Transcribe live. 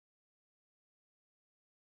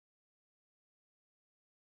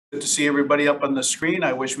Good to see everybody up on the screen.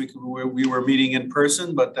 I wish we were meeting in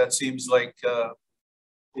person, but that seems like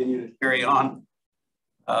continue to carry on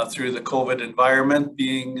through the COVID environment,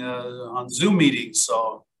 being on Zoom meetings.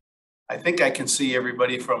 So I think I can see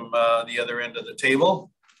everybody from the other end of the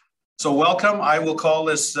table. So welcome. I will call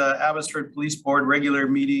this Abbotsford Police Board regular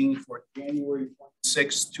meeting for January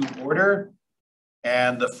 26th to order.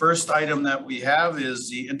 And the first item that we have is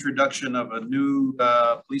the introduction of a new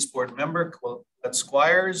police board member, Colette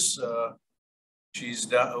Squires. She's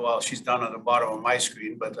down, well, she's down on the bottom of my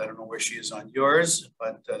screen, but I don't know where she is on yours,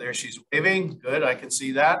 but there she's waving. Good, I can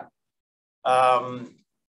see that.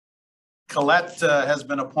 Colette has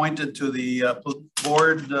been appointed to the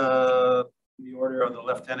board, the order of the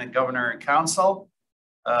Lieutenant Governor and Council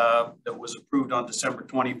that was approved on December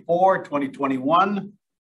 24, 2021.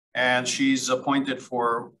 And she's appointed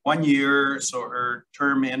for 1 year, so her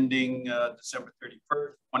term ending December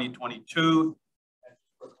 31st, 2022. And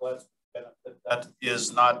for Colette's benefit, that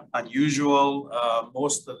is not unusual.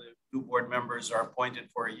 Most of the new board members are appointed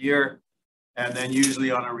for a year, and then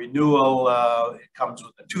usually on a renewal, it comes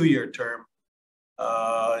with a 2-year term.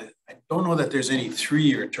 I don't know that there's any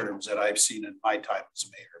 3-year terms that I've seen in my time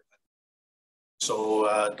as mayor.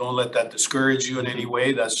 So don't let that discourage you in any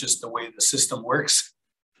way. That's just the way the system works.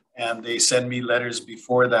 And they send me letters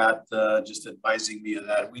before that, just advising me of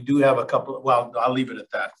that. We do have a couple, well, I'll leave it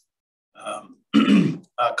at that.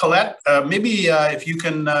 Colette, maybe if you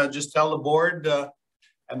can just tell the board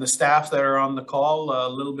and the staff that are on the call a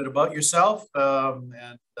little bit about yourself.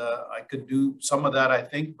 And I could do some of that, I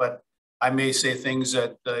think, but I may say things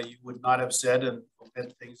that you would not have said and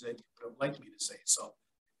omit things that you would have liked me to say. So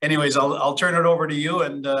anyways, I'll turn it over to you.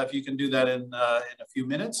 And if you can do that in a few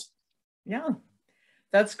minutes. Yeah.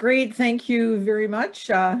 That's great. Thank you very much,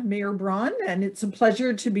 Mayor Braun. And it's a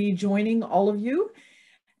pleasure to be joining all of you.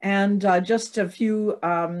 And just a few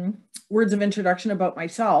words of introduction about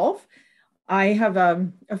myself. I have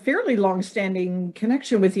a fairly long-standing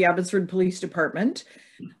connection with the Abbotsford Police Department.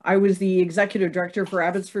 I was the executive director for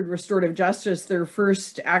Abbotsford Restorative Justice, their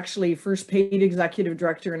first paid executive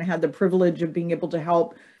director, and had the privilege of being able to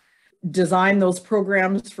help design those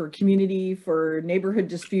programs for community, for neighborhood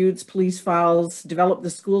disputes, police files, develop the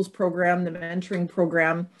schools program, the mentoring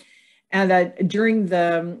program. And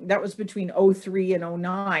that was between 2003 and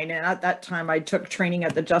 2009. And at that time, I took training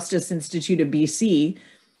at the Justice Institute of BC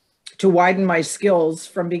to widen my skills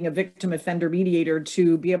from being a victim offender mediator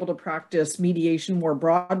to be able to practice mediation more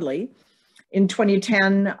broadly. In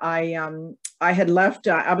 2010, I had left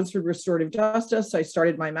Abbotsford Restorative Justice. I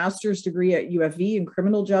started my master's degree at UFV in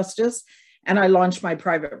criminal justice, and I launched my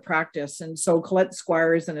private practice. And so Colette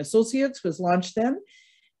Squires and Associates was launched then.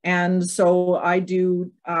 And so I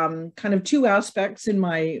do kind of two aspects in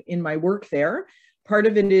my work there. Part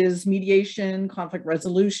of it is mediation, conflict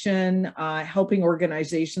resolution, helping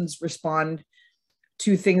organizations respond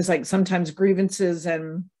to things like sometimes grievances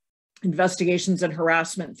and investigations and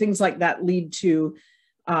harassment, things like that lead to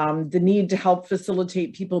the need to help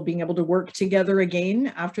facilitate people being able to work together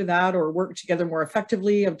again after that, or work together more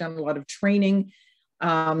effectively. I've done a lot of training,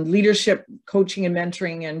 leadership, coaching and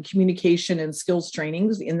mentoring, and communication and skills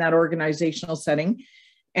trainings in that organizational setting.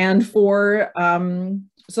 And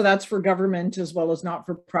so that's for government as well as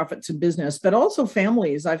not-for-profits and business, but also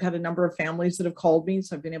families. I've had a number of families that have called me,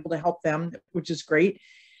 so I've been able to help them, which is great.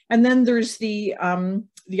 And then there's the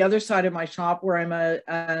other side of my shop where I'm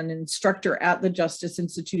an instructor at the Justice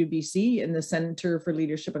Institute of BC in the Center for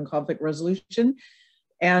Leadership and Conflict Resolution.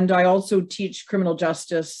 And I also teach criminal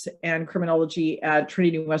justice and criminology at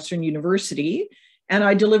Trinity Western University. And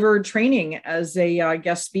I deliver training as a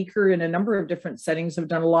guest speaker in a number of different settings. I've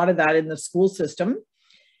done a lot of that in the school system.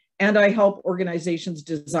 And I help organizations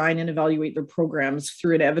design and evaluate their programs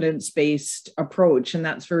through an evidence-based approach. And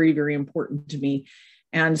that's very, very important to me.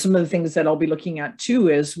 And some of the things that I'll be looking at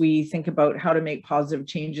too as we think about how to make positive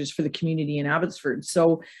changes for the community in Abbotsford.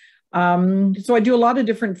 So I do a lot of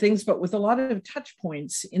different things, but with a lot of touch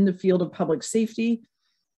points in the field of public safety,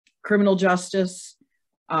 criminal justice,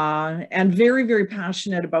 and very, very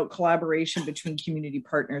passionate about collaboration between community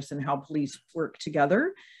partners and how police work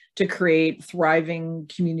together to create thriving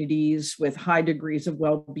communities with high degrees of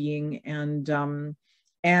well-being and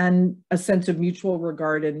a sense of mutual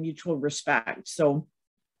regard and mutual respect. So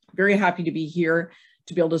very happy to be here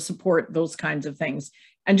to be able to support those kinds of things.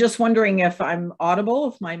 And just wondering if I'm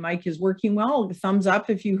audible, if my mic is working well. Thumbs up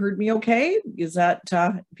if you heard me okay. Is that,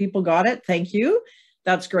 people got it? Thank you.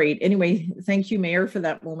 That's great. Anyway, thank you, Mayor, for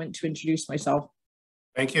that moment to introduce myself.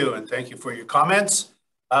 Thank you, and thank you for your comments.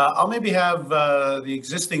 I'll maybe have the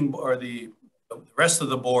existing or the rest of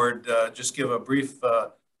the board just give a brief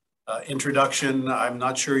introduction. I'm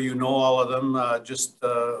not sure you know all of them, just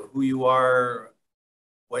who you are,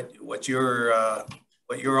 what you're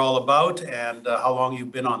all about, and how long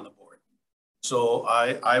you've been on the board. So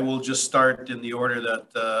I will just start in the order that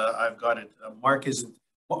I've got it.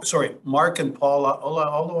 Mark and Paula,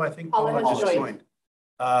 although I think Paula just joined.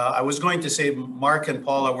 I was going to say Mark and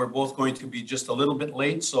Paula were both going to be just a little bit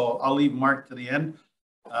late, so I'll leave Mark to the end.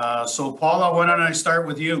 So Paula, why don't I start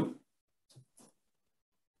with you?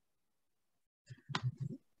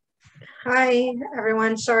 Hi,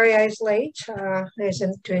 everyone. Sorry I was late. I was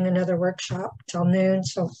doing another workshop till noon,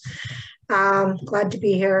 so glad to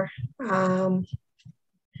be here.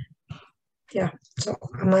 Yeah, so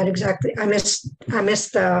I'm not exactly, I missed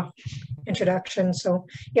the introduction. So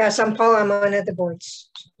yes, I'm Paula, I'm on the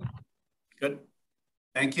boards. Good,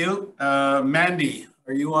 thank you. Mandy,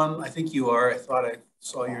 are you on? I think you are. I thought I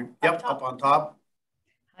saw your, yep, up on top.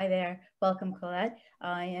 Hi there, welcome Colette.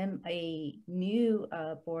 I am a new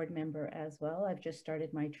board member as well. I've just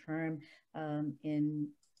started my term in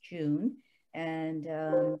June, and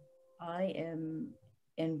I am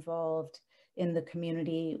involved in the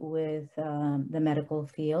community with the medical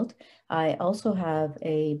field. I also have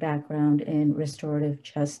a background in restorative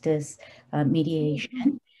justice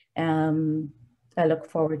mediation. I look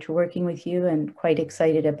forward to working with you and quite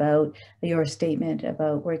excited about your statement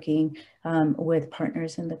about working with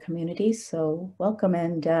partners in the community. So welcome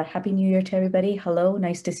and Happy New Year to everybody. Hello,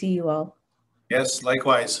 nice to see you all. Yes,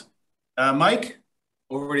 likewise. Mike,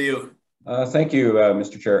 over to you. Thank you,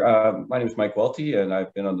 Mr. Chair. My name is Mike Welty, and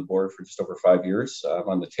I've been on the board for just over 5 years. I'm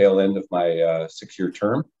on the tail end of my 6-year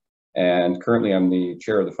term, and currently I'm the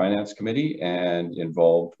chair of the Finance Committee and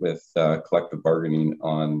involved with collective bargaining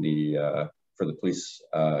on the for the police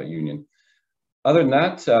union. Other than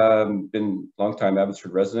that, been a long-time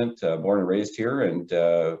Abbotsford resident, born and raised here, and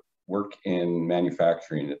work in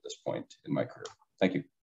manufacturing at this point in my career. Thank you.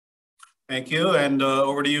 Thank you, and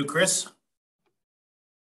over to you, Chris.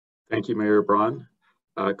 Thank you, Mayor Braun.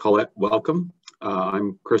 Colette, welcome.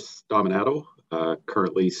 I'm Chris Dominato,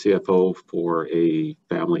 currently CFO for a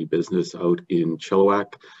family business out in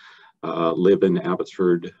Chilliwack. Live in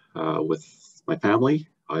Abbotsford with my family.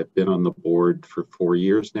 I've been on the board for 4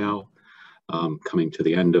 years now, coming to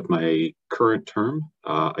the end of my current term.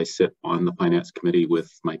 I sit on the Finance Committee with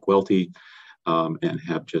Mike Welty and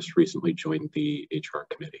have just recently joined the HR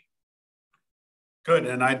Committee. Good,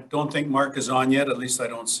 and I don't think Mark is on yet, at least I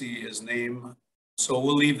don't see his name. So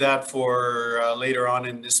we'll leave that for later on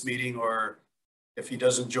in this meeting, or if he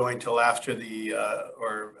doesn't join till after the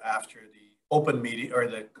open meeting, or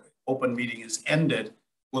the open meeting is ended,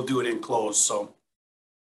 we'll do it in close.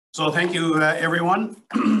 So thank you everyone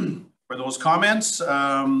for those comments.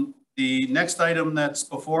 The next item that's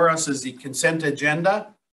before us is the consent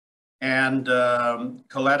agenda. And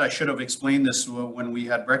Colette, I should have explained this when we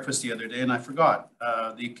had breakfast the other day, and I forgot.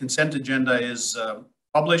 The consent agenda is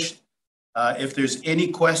published. If there's any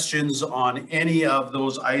questions on any of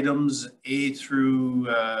those items, A through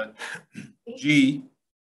G,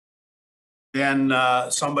 then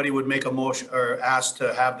somebody would make a motion or ask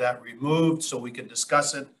to have that removed so we can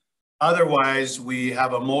discuss it. Otherwise, we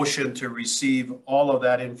have a motion to receive all of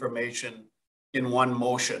that information in one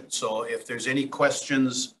motion. So if there's any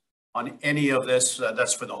questions on any of this,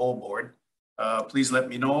 that's for the whole board, please let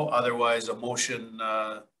me know. Otherwise, a motion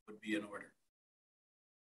would be in order.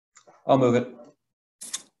 I'll move it.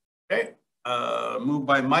 Okay, moved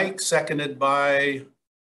by Mike, seconded by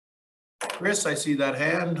Chris. I see that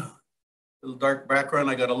hand. Little dark background.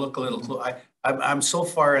 I got to look a little close. I'm so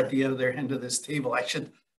far at the other end of this table. I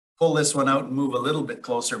should pull this one out and move a little bit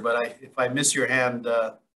closer. But if I miss your hand,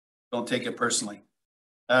 don't take it personally.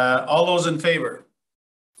 All those in favor?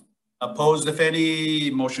 Opposed, if any?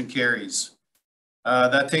 Motion carries.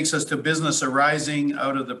 That takes us to business arising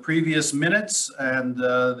out of the previous minutes, and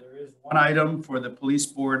there is one item for the Police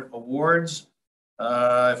Board Awards.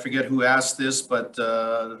 I forget who asked this, but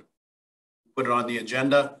put it on the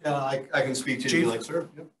agenda. Yeah, I can speak to Chief. you, like, sir.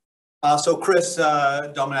 Yep. So Chris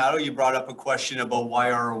Dominato, you brought up a question about why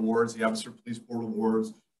our awards, the Abbotsford Police Board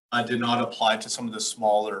Awards, did not apply to some of the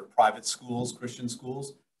smaller private schools, Christian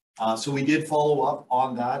schools. So we did follow up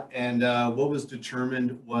on that, and what was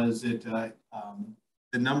determined was that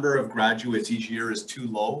the number of graduates each year is too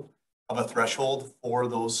low of a threshold for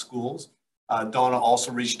those schools. Donna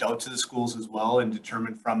also reached out to the schools as well and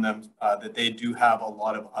determined from them that they do have a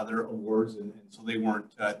lot of other awards, and so they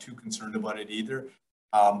weren't too concerned about it either.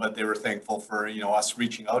 But they were thankful for us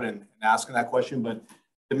reaching out and asking that question. But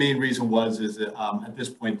the main reason is that at this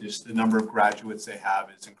point, just the number of graduates they have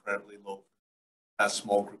is incredibly low. A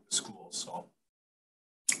small group of schools. So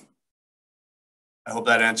I hope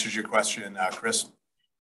that answers your question, Chris.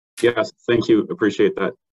 Yes, thank you. Appreciate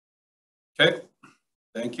that. Okay,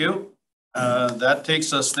 thank you. That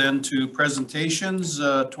takes us then to presentations,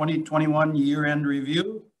 2021 year-end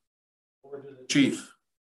review. Over to the chief.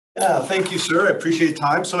 Yeah, thank you, sir. I appreciate your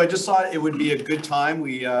time. So I just thought it would be a good time.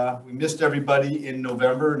 We missed everybody in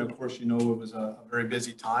November, and of course, you know, it was a very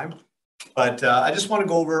busy time. But I just want to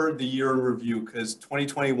go over the year in review because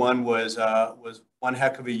 2021 was one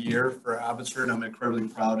heck of a year for Abbotsford. I'm incredibly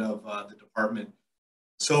proud of the department.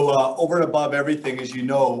 So over and above everything, as you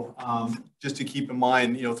know, just to keep in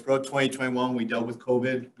mind, you know, throughout 2021, we dealt with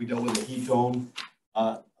COVID, we dealt with the heat dome.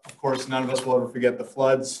 Of course, none of us will ever forget the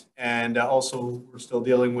floods. And also, we're still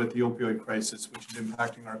dealing with the opioid crisis, which is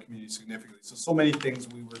impacting our community significantly. So many things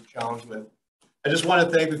we were challenged with. I just want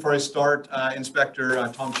to thank, before I start,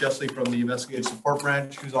 Inspector Tom Chesley from the Investigative Support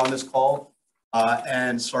Branch, who's on this call,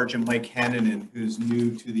 and Sergeant Mike Hannanen, who's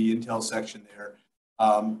new to the Intel section there.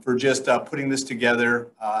 For just putting this together.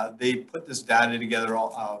 They put this data together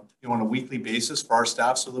on a weekly basis for our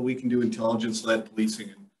staff so that we can do intelligence-led policing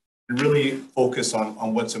and really focus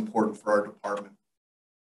on what's important for our department.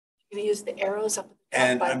 You're going to use the arrows up.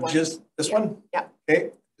 And I'm just, this one? Yeah.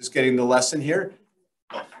 Okay, just getting the lesson here.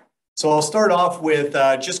 So I'll start off with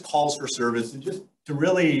just calls for service and just to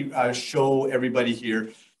really show everybody here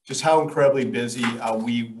just how incredibly busy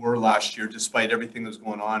we were last year despite everything that was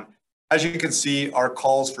going on. As you can see, our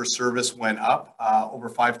calls for service went up, over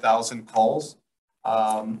 5,000 calls.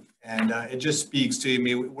 It just speaks to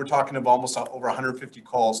me. We're talking about almost over 150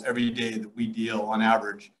 calls every day that we deal on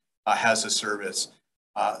average has a service.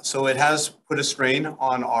 So it has put a strain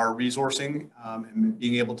on our resourcing and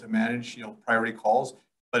being able to manage, priority calls.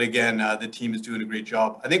 But again, the team is doing a great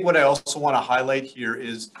job. I think what I also want to highlight here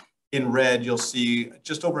is in red, you'll see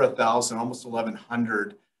just over 1,000, almost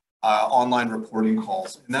 1,100 online reporting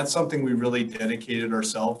calls. And that's something we really dedicated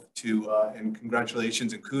ourselves to, and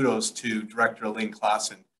congratulations and kudos to Director Elaine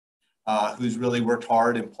Klassen, who's really worked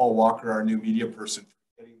hard, and Paul Walker, our new media person,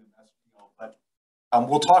 for getting the messaging out. But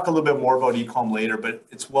we'll talk a little bit more about e-com later, but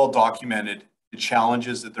it's well documented, the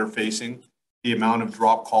challenges that they're facing, the amount of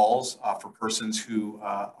drop calls for persons who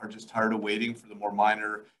are just tired of waiting for the more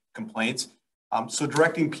minor complaints. So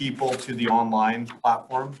directing people to the online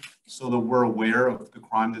platform so that we're aware of the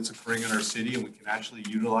crime that's occurring in our city and we can actually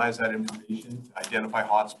utilize that information to identify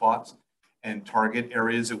hotspots and target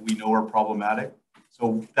areas that we know are problematic.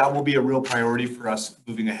 So that will be a real priority for us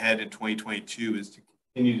moving ahead in 2022 is to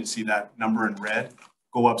continue to see that number in red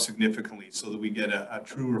go up significantly so that we get a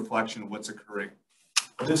true reflection of what's occurring.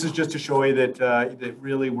 But this is just to show you that, that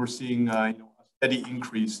really we're seeing a steady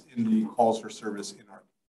increase in the calls for service in our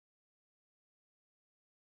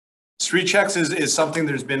street checks is something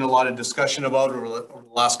there's been a lot of discussion about over the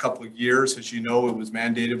last couple of years. As you know, it was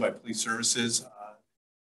mandated by police services,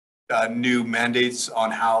 new mandates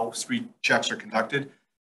on how street checks are conducted.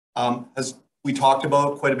 As we talked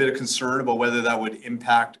about, quite a bit of concern about whether that would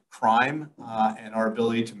impact crime and our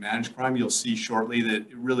ability to manage crime. You'll see shortly that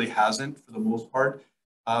it really hasn't for the most part.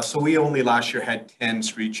 So we only last year had 10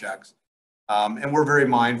 street checks. And we're very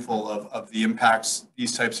mindful of the impacts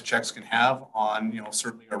these types of checks can have on,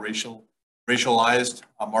 certainly our racialized,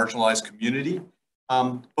 marginalized community.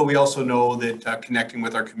 But we also know that connecting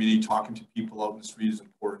with our community, talking to people out in the street is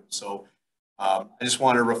important. So I just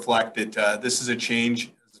want to reflect that this is a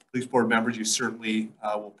change. As police board members, you certainly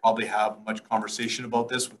will probably have much conversation about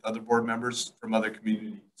this with other board members from other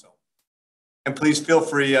communities. So, and please feel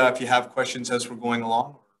free if you have questions as we're going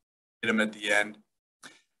along, or get them at the end.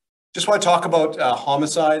 Just want to talk about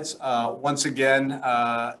homicides. Once again,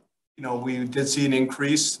 we did see an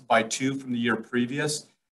increase by 2 from the year previous.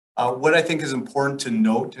 What I think is important to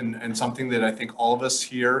note, and something that I think all of us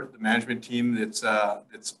here, the management team that's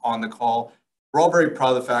on the call, we're all very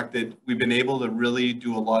proud of the fact that we've been able to really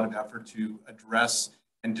do a lot of effort to address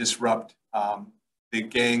and disrupt the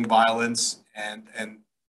gang violence and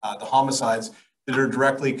the homicides that are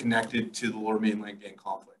directly connected to the Lower Mainland gang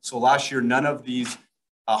conflict. So last year, none of these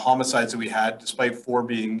homicides that we had, despite 4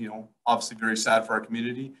 being, obviously very sad for our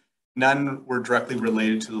community, none were directly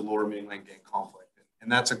related to the Lower Mainland gang conflict. And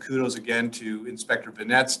that's a kudos again to Inspector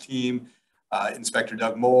Vanette's team, Inspector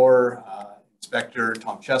Doug Moore, Inspector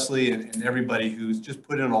Tom Chesley, and everybody who's just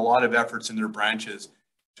put in a lot of efforts in their branches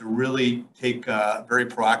to really take very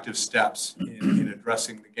proactive steps in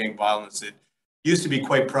addressing the gang violence that used to be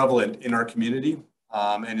quite prevalent in our community.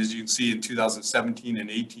 And as you can see in 2017 and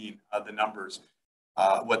 18, the numbers,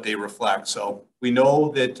 what they reflect. So we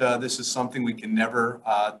know that this is something we can never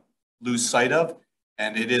lose sight of,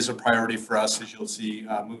 and it is a priority for us, as you'll see,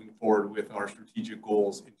 moving forward with our strategic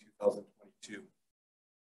goals in 2022.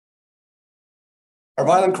 Our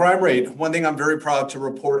violent crime rate, one thing I'm very proud to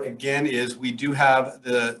report again is we do have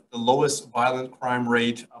the lowest violent crime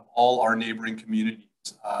rate of all our neighboring communities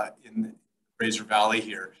in Fraser Valley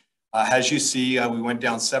here. As you see, we went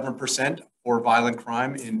down 7% for violent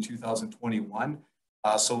crime in 2021.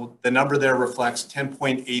 So the number there reflects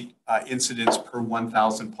 10.8 incidents per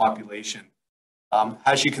 1,000 population.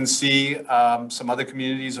 As you can see, some other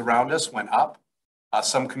communities around us went up.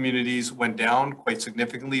 Some communities went down quite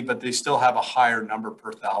significantly, but they still have a higher number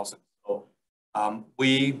per thousand. So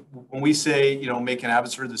when we say, making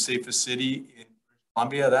Abbotsford the safest city in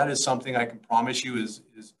Columbia, that is something I can promise you is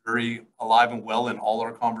very alive and well in all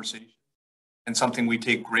our conversations, and something we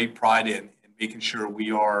take great pride in making sure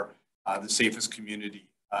we are the safest community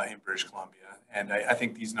in British Columbia. And I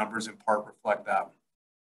think these numbers in part reflect that.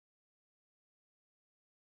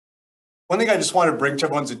 One thing I just want to bring to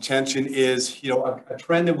everyone's attention is, a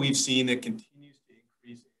trend that we've seen that continues to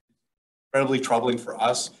increase, incredibly troubling for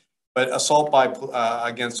us, but assault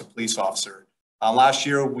against a police officer. Last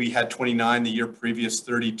year, we had 29, the year previous,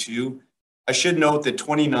 32. I should note that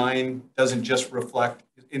 29 doesn't just reflect,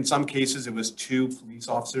 in some cases, it was 2 police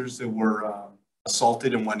officers that were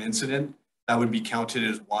assaulted in one incident. That would be counted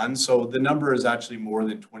as 1. So the number is actually more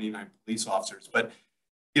than 29 police officers. But,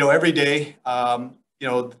 every day,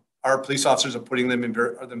 our police officers are putting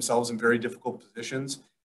themselves in very difficult positions.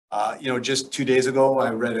 Just 2 days ago,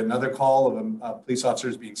 I read another call of police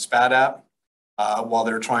officers being spat at while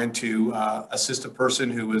they're trying to assist a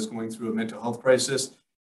person who is going through a mental health crisis.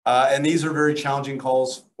 And these are very challenging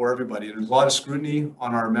calls for everybody. There's a lot of scrutiny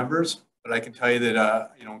on our members, but I can tell you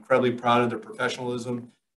that, incredibly proud of their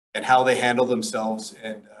professionalism and how they handle themselves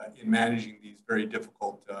and in managing these very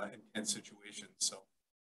difficult, intense situations.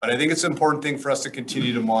 But I think it's an important thing for us to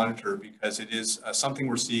continue to monitor, because it is something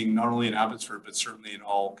we're seeing not only in Abbotsford, but certainly in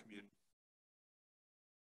all communities.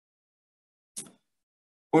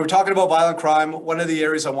 When we're talking about violent crime, one of the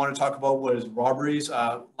areas I want to talk about was robberies.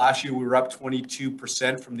 Last year, we were up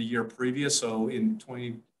 22% from the year previous. So in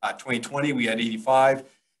 2020, we had 85.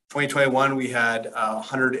 2021, we had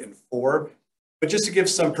 104. But just to give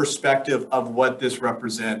some perspective of what this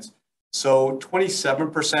represents, so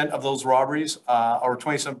 27% of those robberies, or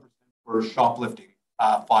 27% were shoplifting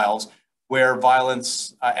files where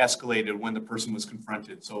violence escalated when the person was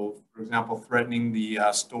confronted. So, for example, threatening the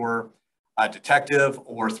store detective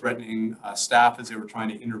or threatening staff as they were trying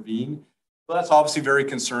to intervene. So that's obviously very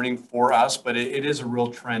concerning for us, but it is a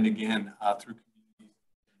real trend again through communities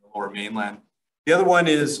in the Lower Mainland. The other one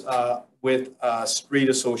is with street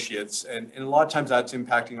associates, and a lot of times that's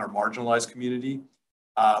impacting our marginalized community.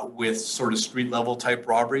 With sort of street level type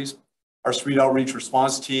robberies. Our street outreach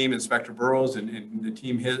response team, Inspector Burrows and the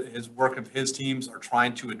team, his work of his teams are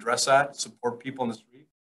trying to address that, support people in the street.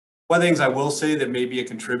 One of the things I will say that may be a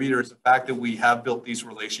contributor is the fact that we have built these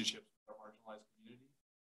relationships with our marginalized community,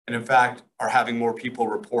 and in fact are having more people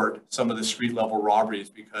report some of the street level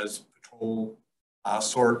robberies, because patrol, our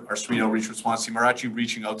street outreach response team are actually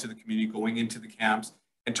reaching out to the community, going into the camps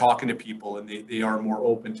and talking to people, and they are more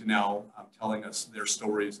open to now telling us their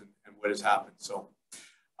stories and what has happened. So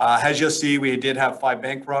as you'll see, we did have 5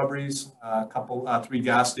 bank robberies, 3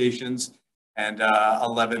 gas stations, and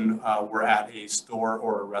 11 were at a store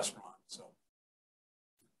or a restaurant. So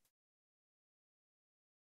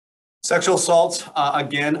sexual assaults,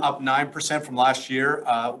 again, up 9% from last year.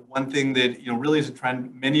 One thing that really is a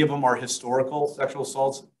trend, many of them are historical sexual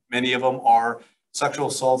assaults. Many of them are sexual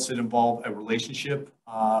assaults that involve a relationship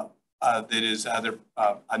that is either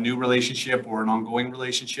a new relationship or an ongoing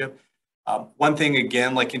relationship. One thing,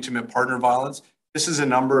 again, like intimate partner violence, this is a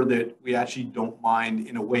number that we actually don't mind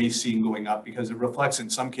in a way seeing going up, because it reflects in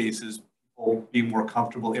some cases people being more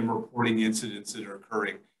comfortable in reporting incidents that are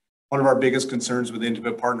occurring. One of our biggest concerns with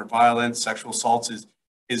intimate partner violence, sexual assaults,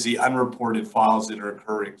 is the unreported files that are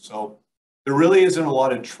occurring. So there really isn't a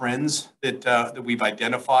lot of trends that we've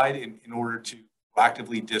identified in order to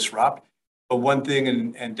proactively disrupt. But one thing,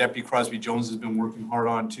 and Deputy Crosby Jones has been working hard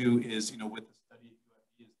on too, is with the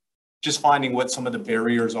study, just finding what some of the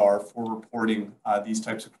barriers are for reporting these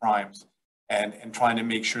types of crimes, and trying to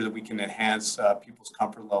make sure that we can enhance people's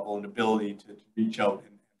comfort level and ability to reach out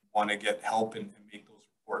and want to get help and make those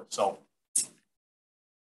reports. So.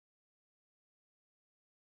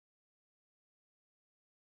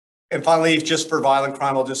 And finally, just for violent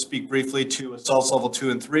crime, I'll just speak briefly to assaults level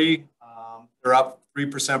 2 and 3. They're up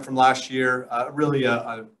 3% from last year, really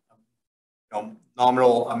a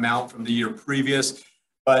nominal amount from the year previous.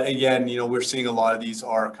 But again, we're seeing a lot of these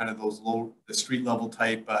are kind of those the street level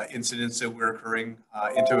type incidents that were occurring.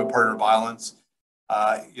 Intimate partner violence,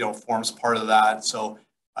 forms part of that. So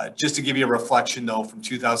Just to give you a reflection though, from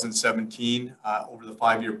 2017 over the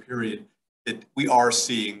 5-year period, that we are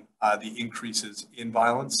seeing the increases in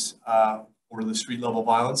violence or the street level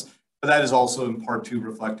violence, but that is also in part too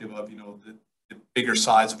reflective of, the bigger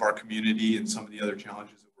size of our community and some of the other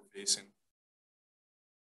challenges that we're facing.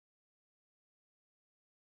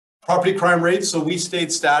 Property crime rates, so we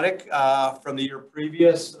stayed static from the year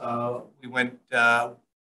previous.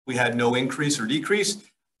 We had no increase or decrease.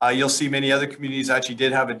 You'll see many other communities actually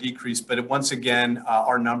did have a decrease, but once again,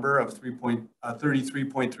 our number of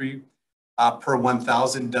 33.3 per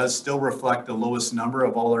 1,000 does still reflect the lowest number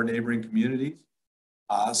of all our neighboring communities.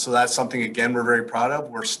 So that's something, again, we're very proud of.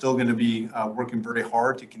 We're still going to be working very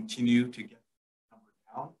hard to continue to get the number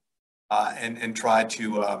down and try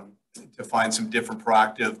to find some different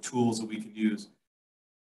proactive tools that we can use.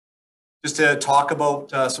 Just to talk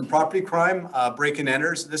about some property crime, break and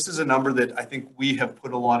enters. This is a number that I think we have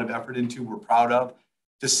put a lot of effort into. We're proud of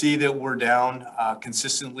to see that we're down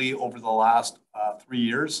consistently over the last 3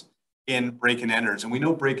 years in break and enters. And we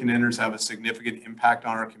know break and enters have a significant impact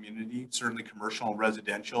on our community, certainly commercial and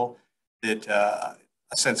residential, that a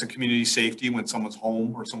sense of community safety when someone's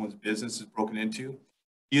home or someone's business is broken into.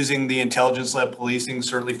 Using the intelligence-led policing,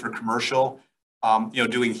 certainly for commercial,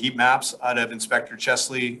 doing heat maps out of Inspector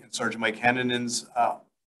Chesley and Sergeant Mike Hannan's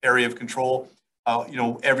area of control.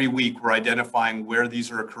 Every week we're identifying where these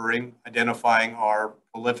are occurring, identifying our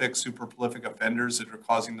prolific, super prolific offenders that are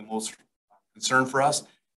causing the most concern for us.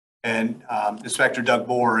 And Inspector Doug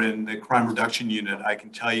Moore in the Crime Reduction Unit, I can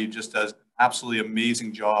tell you, just does an absolutely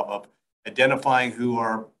amazing job of identifying who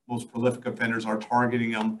our most prolific offenders are,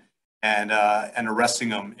 targeting them, and arresting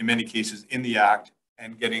them in many cases in the act,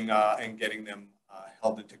 and getting them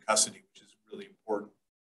held into custody, which is really important.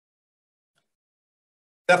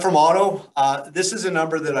 Theft from auto. This is a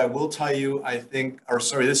number that I will tell you,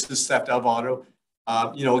 this is theft of auto.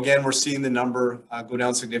 Again, we're seeing the number go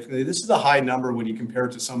down significantly. This is a high number when you compare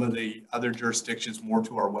it to some of the other jurisdictions more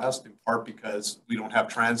to our west, in part because we don't have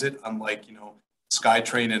transit, unlike,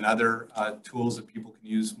 SkyTrain and other tools that people can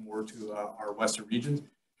use more to our western regions.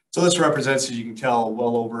 So this represents, as you can tell,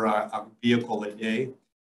 well over a vehicle a day.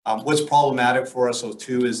 What's problematic for us, though,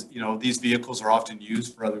 too, is, these vehicles are often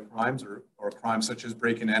used for other crimes or crimes such as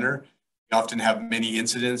break and enter. We often have many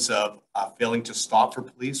incidents of failing to stop for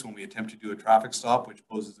police when we attempt to do a traffic stop, which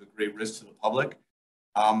poses a great risk to the public.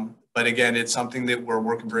 But again, it's something that we're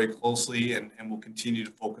working very closely and will continue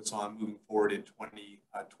to focus on moving forward in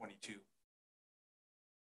 2022.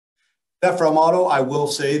 Theft from auto, I will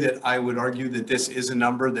say that I would argue that this is a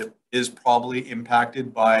number that is probably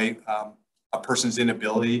impacted by a person's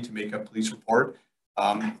inability to make a police report.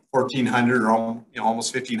 1,400 or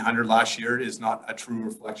almost 1,500 last year is not a true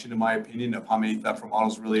reflection, in my opinion, of how many theft from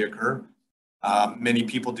autos really occur. Many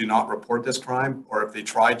people do not report this crime, or if they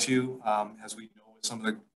try to, as we know with some of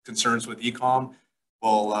the concerns with e-com,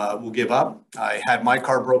 will give up. I had my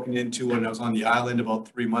car broken into when I was on the island about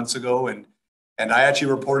 3 months ago, and I actually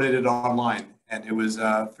reported it online, and it was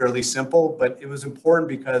fairly simple, but it was important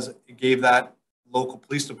because it gave that local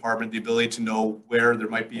police department the ability to know where there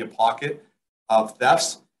might be a pocket of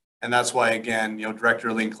thefts. And that's why, again, Director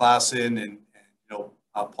Elaine Klassen and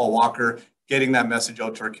Paul Walker, getting that message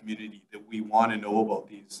out to our community that we want to know about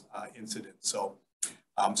these incidents. So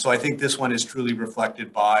I think this one is truly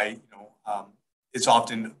reflected by, it's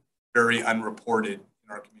often very unreported in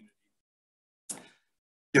our community.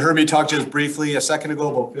 You heard me talk just briefly a second ago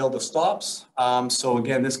about failed to stops. So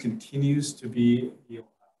again, this continues to be a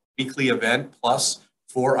weekly event plus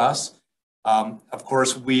for us. Of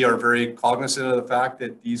course, we are very cognizant of the fact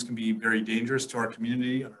that these can be very dangerous to our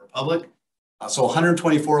community and our public. So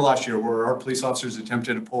 124 last year where our police officers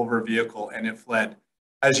attempted to pull over a vehicle and it fled.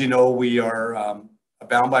 As you know, we are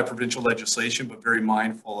bound by provincial legislation, but very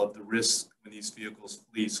mindful of the risks when these vehicles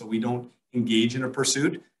flee. So we don't engage in a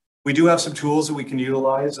pursuit. We do have some tools that we can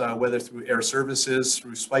utilize, whether through air services,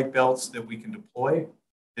 through spike belts that we can deploy.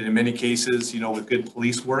 And in many cases, with good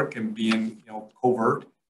police work and being, covert,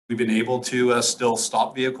 we've been able to still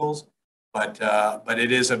stop vehicles. But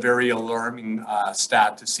it is a very alarming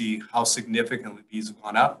stat to see how significantly these have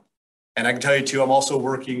gone up. And I can tell you too, I'm also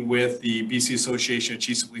working with the BC Association of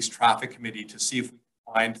Chiefs of Police Traffic Committee to see if we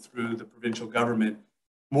can find through the provincial government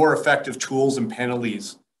more effective tools and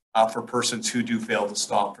penalties for persons who do fail to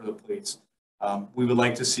stop for the police. We would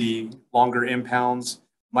like to see longer impounds,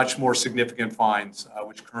 much more significant fines,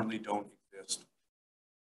 which currently don't exist.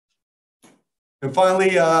 And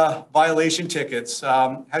finally, violation tickets.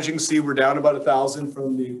 As you can see, we're down about 1,000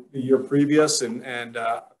 from the year previous and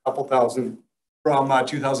a couple thousand from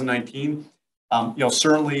 2019.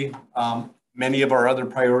 Certainly many of our other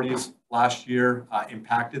priorities last year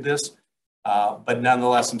impacted this. But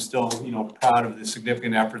nonetheless, I'm still, proud of the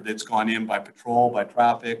significant effort that's gone in by patrol, by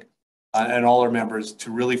traffic, and all our members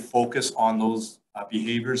to really focus on those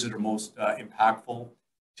behaviors that are most impactful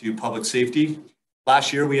to public safety.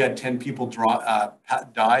 Last year, we had 10 people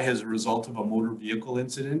die as a result of a motor vehicle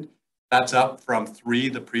incident. That's up from 3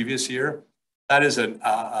 the previous year. That is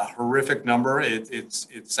a horrific number.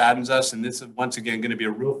 It saddens us, and this is once again going to be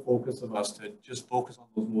a real focus of us to just focus on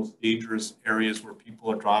those most dangerous areas where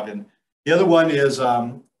people are driving. The other one is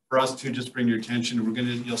for us to just bring your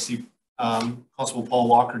attention. You'll see Constable Paul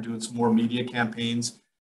Walker doing some more media campaigns.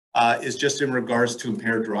 Is just in regards to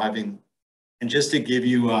impaired driving, and just to give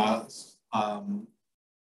you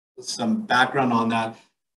some background on that.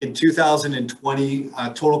 In 2020,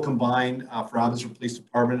 total combined for Abbotsford Police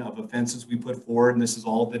Department of offenses we put forward, and this is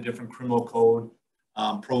all the different criminal code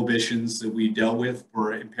prohibitions that we dealt with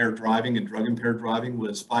for impaired driving and drug impaired driving,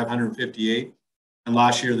 was 558. And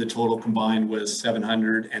last year, the total combined was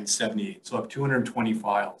 778. So up 220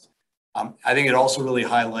 files. I think it also really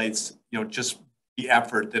highlights, just the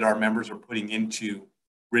effort that our members are putting into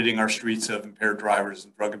ridding our streets of impaired drivers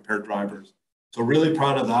and drug impaired drivers. So really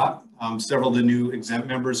proud of that. Several of the new exempt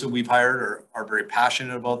members that we've hired are very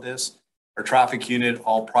passionate about this. Our traffic unit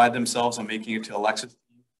all pride themselves on making it to Alexis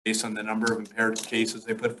based on the number of impaired cases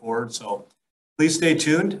they put forward. So please stay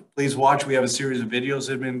tuned. Please watch. We have a series of videos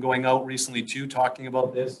that have been going out recently too, talking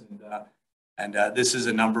about this. And this is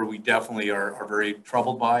a number we definitely are very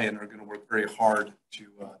troubled by and are going to work very hard to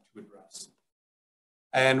address.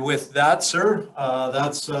 And with that, sir,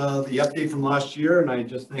 that's the update from last year. And I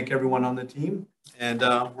just thank everyone on the team. And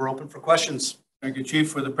we're open for questions. Thank you,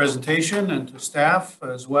 Chief, for the presentation, and to staff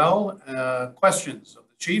as well. Questions of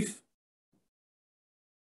the Chief?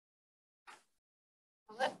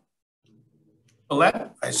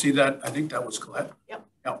 Colette, I see that. I think that was Colette. Yep.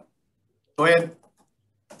 Go ahead.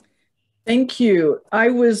 Thank you. I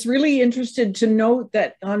was really interested to note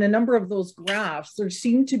that on a number of those graphs, there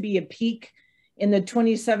seemed to be a peak in the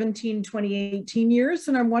 2017-2018 years.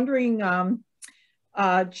 And I'm wondering,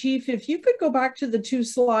 Chief, if you could go back to the 2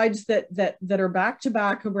 slides that are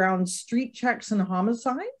back-to-back around street checks and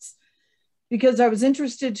homicides, because I was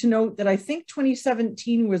interested to note that I think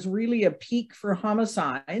 2017 was really a peak for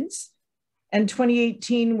homicides and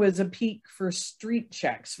 2018 was a peak for street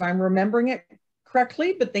checks, if I'm remembering it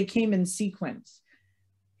correctly, but they came in sequence.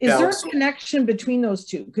 Is there a connection between those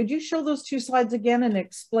two? Could you show those 2 slides again and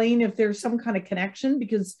explain if there's some kind of connection?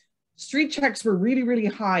 Because street checks were really, really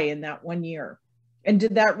high in that 1 year. And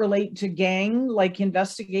did that relate to gang like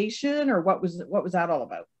investigation, or what was that all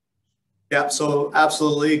about? Yeah, so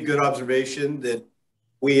absolutely good observation that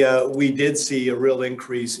we did see a real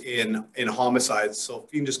increase in homicides. So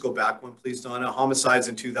if you can just go back one, please, Donna. Homicides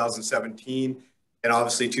in 2017 and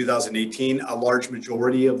obviously 2018, a large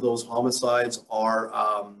majority of those homicides are,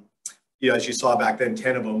 as you saw back then,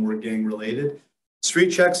 10 of them were gang related.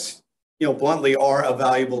 Street checks, bluntly, are a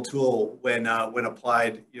valuable tool when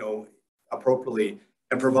applied, appropriately,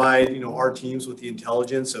 and provide, our teams with the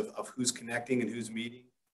intelligence of who's connecting and who's meeting.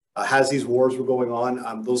 As these wars were going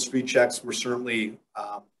on, those street checks were certainly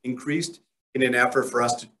increased in an effort for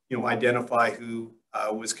us to, identify who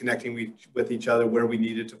was connecting with each other, where we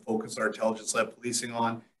needed to focus our intelligence-led policing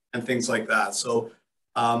on, and things like that. So,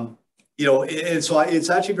 it's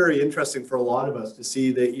actually very interesting for a lot of us to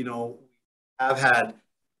see that, we have had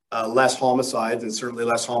less homicides, and certainly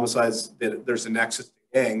less homicides that there's a nexus to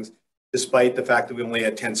gangs, despite the fact that we only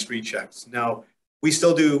had 10 street checks. Now, we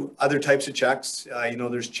still do other types of checks.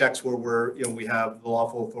 There's checks where we have the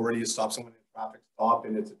lawful authority to stop someone in a traffic stop,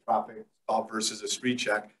 and it's a traffic stop versus a street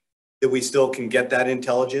check, that we still can get that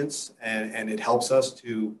intelligence, and it helps us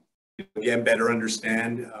to, again, better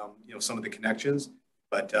understand, some of the connections.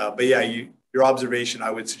 But yeah, your observation,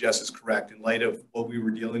 I would suggest, is correct. In light of what we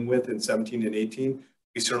were dealing with in 17 and 18,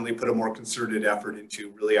 we certainly put a more concerted effort into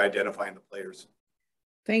really identifying the players.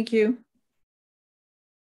 Thank you.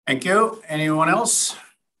 Thank you. Anyone else?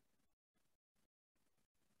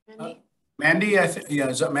 Mandy,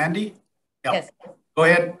 is that Mandy? Yeah. Yes. Go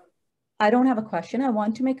ahead. I don't have a question. I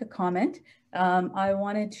want to make a comment. I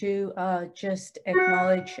wanted to just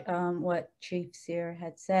acknowledge what Chief Sear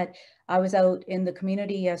had said. I was out in the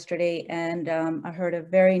community yesterday, and I heard a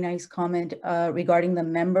very nice comment regarding the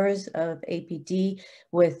members of APD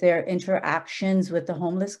with their interactions with the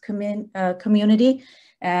homeless community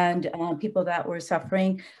and people that were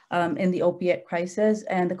suffering in the opiate crisis.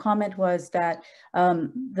 And the comment was that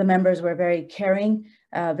the members were very caring,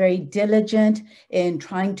 very diligent in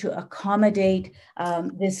trying to accommodate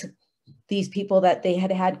these people that they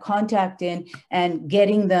had contact in, and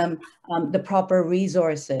getting them the proper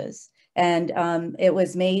resources. And it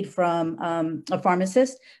was made from a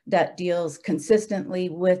pharmacist that deals consistently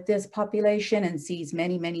with this population and sees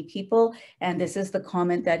many, many people. And this is the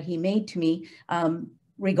comment that he made to me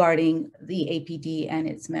regarding the APD and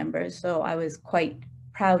its members. So I was quite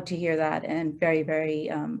proud to hear that and very,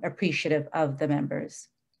 very appreciative of the members.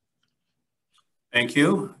 Thank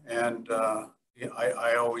you. And yeah,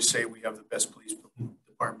 I always say we have the best police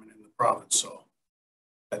department in the province, so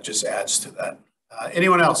that just adds to that.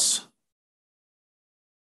 Anyone else?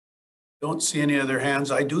 Don't see any other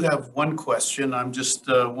hands. I do have one question. I'm just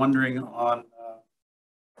wondering on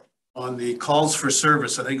the calls for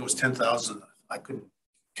service. I think it was 10,000. I couldn't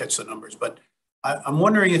catch the numbers, but I'm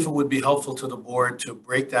wondering if it would be helpful to the board to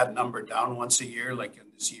break that number down once a year, like in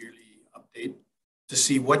this yearly update, to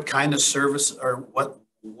see what kind of service or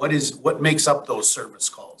what makes up those service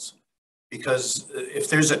calls. Because if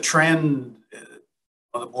there's a trend,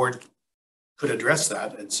 the board could address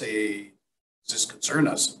that and say, does this concern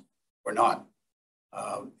us or not?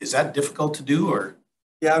 Is that difficult to do, or?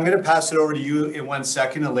 Yeah, I'm going to pass it over to you in 1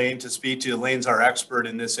 second, Elaine, to speak to. Elaine's our expert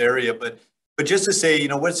in this area, but just to say,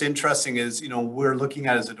 what's interesting is, we're looking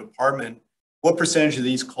at as a department, what percentage of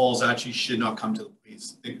these calls actually should not come to the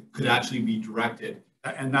police? They could actually be directed.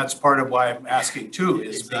 And that's part of why I'm asking too,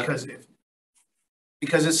 is Exactly.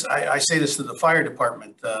 because it's, I say this to the fire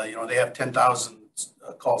department, they have 10,000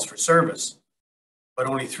 calls for service, but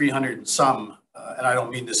only 300 and some, and I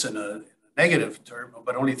don't mean this in a negative term,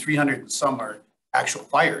 but only 300 and some are actual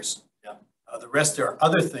fires. Yeah. The rest are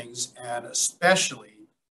other things, and especially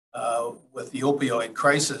with the opioid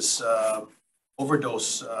crisis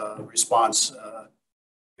overdose response,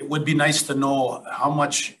 it would be nice to know how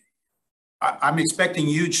much. I'm expecting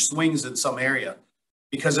huge swings in some area,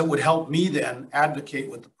 because it would help me then advocate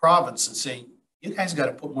with the province and saying, you guys got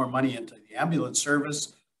to put more money into the ambulance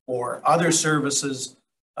service or other services.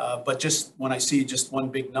 But just when I see just one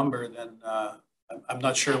big number, then I'm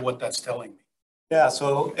not sure what that's telling me. Yeah,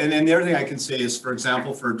 so, and the other thing I can say is, for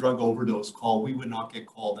example, for a drug overdose call, we would not get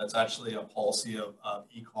called. That's actually a policy of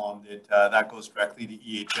ECOM that goes directly to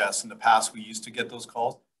EHS. In the past, we used to get those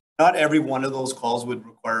calls. Not every one of those calls would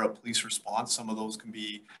require a police response. Some of those can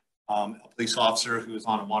be a police officer who is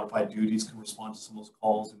on a modified duties can respond to some of those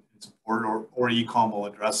calls and support, or ECOM will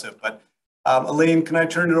address it. But Elaine, can I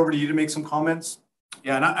turn it over to you to make some comments?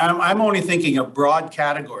 Yeah, and I'm only thinking of broad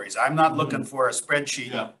categories. I'm not looking for a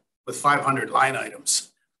spreadsheet with 500 line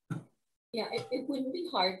items. Yeah, it wouldn't be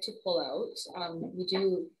hard to pull out. We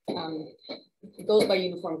do, it goes by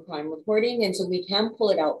uniform crime reporting, and so we can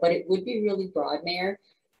pull it out, but it would be really broad, Mayor,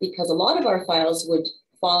 because a lot of our files would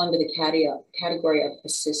fall under the category of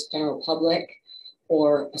assist general public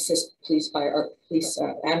or assist police fire or police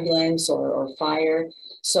ambulance or fire.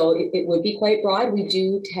 So it would be quite broad. We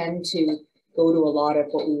do tend to go to a lot of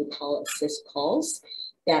what we would call assist calls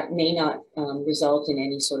that may not result in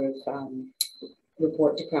any sort of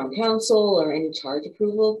report to Crown Council or any charge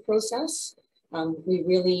approval process. We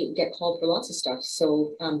really get called for lots of stuff.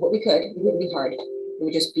 So what we could, it wouldn't be hard.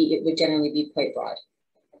 It would generally be quite broad.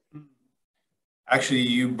 Actually,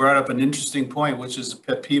 you brought up an interesting point, which is a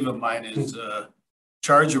pet peeve of mine, is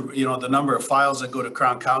charge, the number of files that go to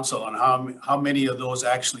Crown Council and how many of those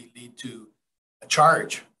actually lead to a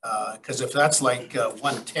charge. Because if that's like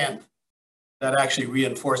 1/10, that actually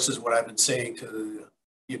reinforces what I've been saying to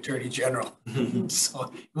the Attorney General.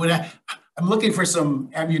 So I'm looking for some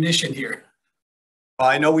ammunition here. Well,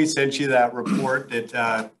 I know we sent you that report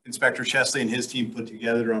that Inspector Chesley and his team put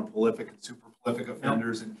together on prolific and super prolific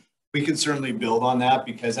offenders. And we can certainly build on that,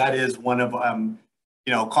 because that is one of,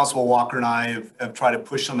 Constable Walker and I have tried to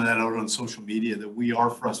push some of that out on social media, that we are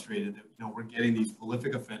frustrated that, we're getting these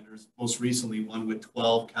prolific offenders, most recently one with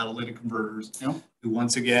 12 catalytic converters, who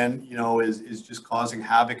once again, is just causing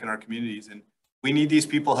havoc in our communities. And we need these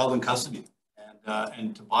people held in custody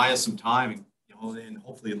and to buy us some time, and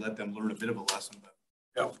hopefully let them learn a bit of a lesson. But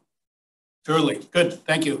yeah, surely. Good.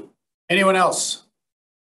 Thank you. Anyone else?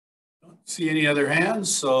 Don't see any other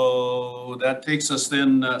hands. So that takes us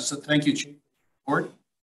then. So thank you, Chief,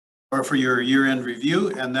 for your year-end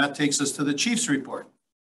review. And that takes us to the Chief's report.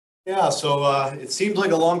 Yeah, so it seems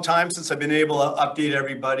like a long time since I've been able to update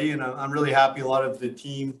everybody, and I'm really happy a lot of the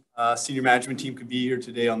team, senior management team, could be here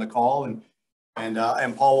today on the call,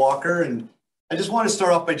 and Paul Walker. And I just want to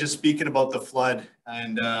start off by just speaking about the flood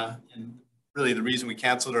and really the reason we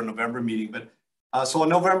canceled our November meeting. But so on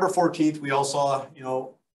November 14th, we all saw,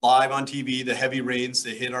 live on TV, the heavy rains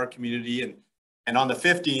that hit our community, and on the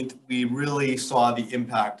 15th, we really saw the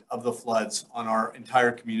impact of the floods on our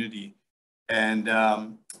entire community. And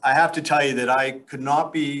I have to tell you that I could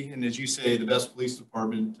not be, and as you say, the best police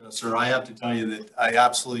department, sir, I have to tell you that I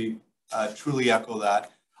absolutely truly echo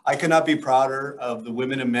that. I could not be prouder of the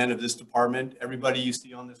women and men of this department. Everybody you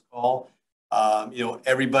see on this call,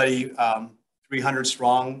 everybody 300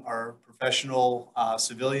 strong, our professional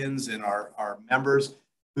civilians and our members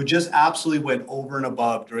who just absolutely went over and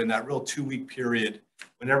above during that real 2-week period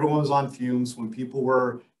when everyone was on fumes, when people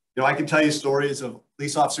were, I can tell you stories of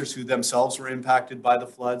police officers who themselves were impacted by the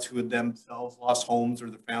floods, who had themselves lost homes or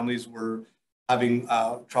their families were having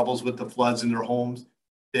troubles with the floods in their homes,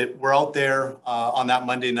 that were out there on that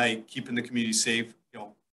Monday night, keeping the community safe,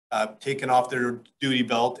 taking off their duty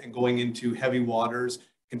belt and going into heavy waters,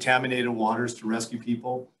 contaminated waters to rescue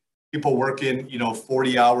people. People working,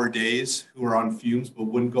 40-hour days who were on fumes but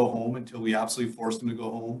wouldn't go home until we absolutely forced them to go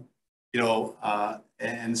home.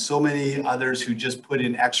 And so many others who just put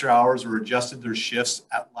in extra hours or adjusted their shifts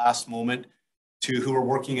at last moment, to who were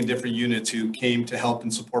working in different units who came to help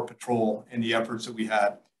and support patrol and the efforts that we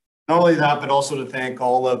had. Not only that, but also to thank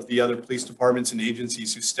all of the other police departments and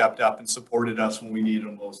agencies who stepped up and supported us when we needed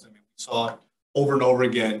them most. I mean, we saw it over and over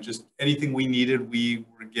again. Just anything we needed, we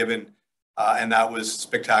were given, and that was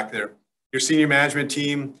spectacular. Your senior management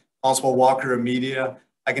team, Constable Walker and media,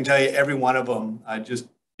 I can tell you every one of them just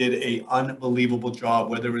did an unbelievable job,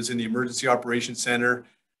 whether it was in the Emergency Operations Center,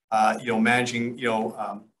 managing,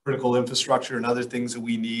 critical infrastructure and other things that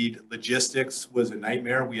we need. Logistics was a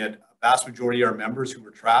nightmare. We had a vast majority of our members who were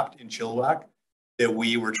trapped in Chilliwack that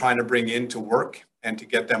we were trying to bring in to work and to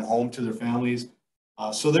get them home to their families.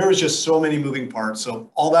 So there was just so many moving parts. So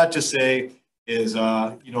all that to say is,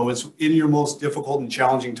 it's in your most difficult and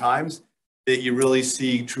challenging times that you really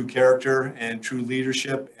see true character and true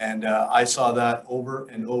leadership. And I saw that over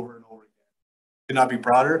and over and over again. Could not be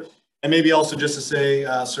prouder. And maybe also just to say,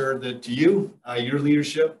 sir, that to you, your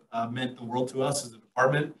leadership meant the world to us as a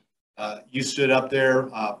department. You stood up there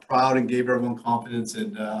proud and gave everyone confidence.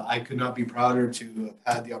 And I could not be prouder to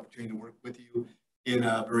have had the opportunity to work with you in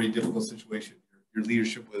a very difficult situation. Your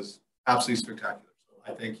leadership was absolutely spectacular. So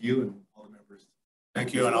I thank you and all the members.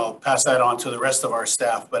 Thank you, and I'll pass that on to the rest of our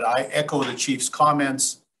staff. But I echo the chief's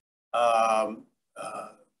comments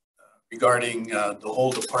regarding the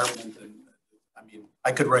whole department. And I mean,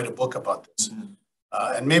 I could write a book about this,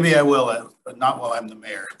 and maybe I will, but not while I'm the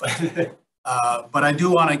mayor. But I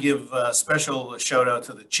do want to give a special shout out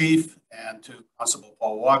to the chief and to Constable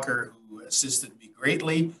Paul Walker, who assisted me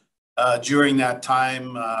greatly during that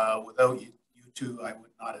time. Without you two, I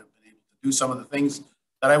would not have been able to do some of the things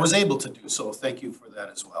that I was able to do. So thank you for that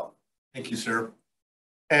as well. Thank you, sir.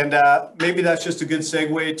 And maybe that's just a good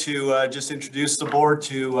segue to just introduce the board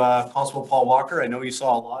to Constable Paul Walker. I know you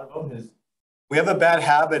saw a lot of them. We have a bad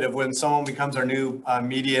habit of when someone becomes our new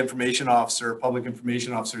media information officer, public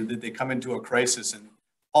information officer, that they come into a crisis. And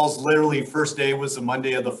Paul's literally first day was the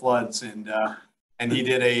Monday of the floods, and he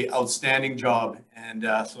did a outstanding job. And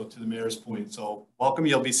so to the mayor's point, so welcome.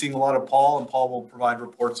 You'll be seeing a lot of Paul, and Paul will provide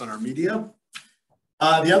reports on our media.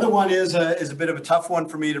 The other one is a bit of a tough one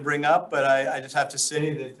for me to bring up, but I just have to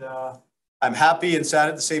say that I'm happy and sad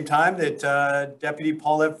at the same time that Deputy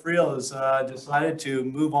Paulette Friel has decided to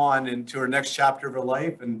move on into her next chapter of her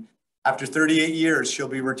life. And after 38 years, she'll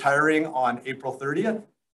be retiring on April 30th.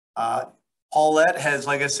 Paulette has,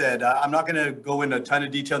 like I said, I'm not going to go into a ton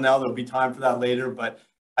of detail now. There'll be time for that later, but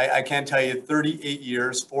I can tell you 38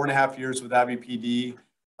 years, 4.5 years with Abbey PD,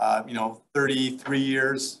 33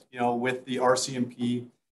 years, with the RCMP.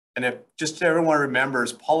 And if just everyone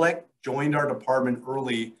remembers, Paulette joined our department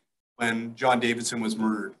early when John Davidson was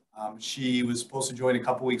murdered. She was supposed to join a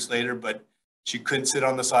couple weeks later, but she couldn't sit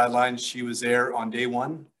on the sidelines. She was there on day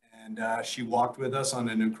one, and she walked with us on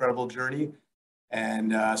an incredible journey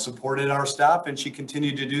and supported our staff, and she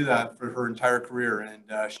continued to do that for her entire career,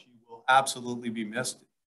 and she will absolutely be missed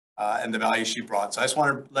and the value she brought. So I just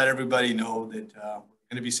want to let everybody know that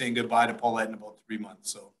we're going to be saying goodbye to Paulette in about 3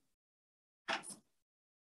 months. So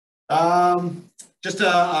just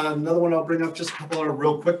another one I'll bring up, just a couple of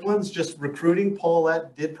real quick ones. Just recruiting.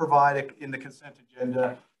 Paulette did provide in the consent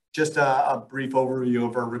agenda just a brief overview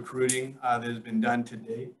of our recruiting that has been done to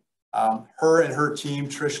date. Her and her team,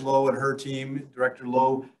 Trish Lowe and her team, Director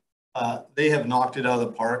Lowe, they have knocked it out of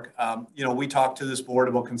the park. We talked to this board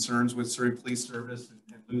about concerns with Surrey Police Service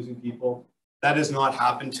and losing people. That has not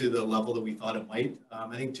happened to the level that we thought it might.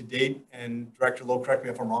 I think to date, and Director Lowe, correct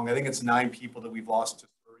me if I'm wrong, I think it's 9 people that we've lost to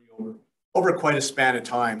Surrey over quite a span of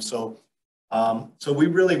time. So we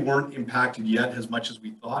really weren't impacted yet as much as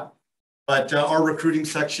we thought. But our recruiting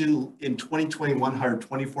section in 2021 hired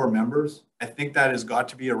 24 members. I think that has got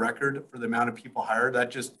to be a record for the amount of people hired.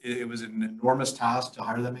 It was an enormous task to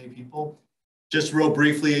hire that many people. Just real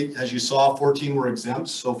briefly, as you saw, 14 were exempt.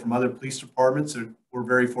 So from other police departments, we're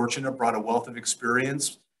very fortunate, brought a wealth of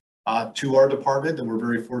experience to our department that we're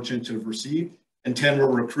very fortunate to have received, and 10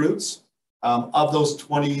 were recruits. Of those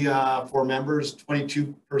 24 members,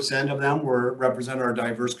 22% of them represent our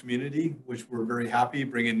diverse community, which we're very happy,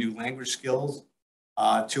 bringing new language skills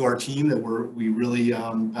to our team that we really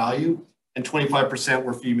value. And 25%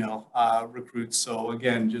 were female recruits. So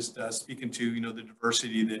again, just speaking to the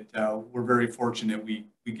diversity that we're very fortunate we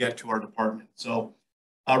get to our department. So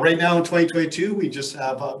right now in 2022,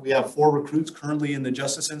 we have 4 recruits currently in the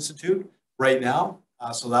Justice Institute right now.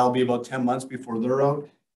 So that'll be about 10 months before they're out.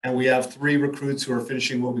 And we have 3 recruits who are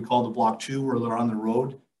finishing what we call the Block 2, where they're on the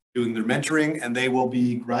road doing their mentoring, and they will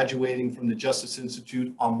be graduating from the Justice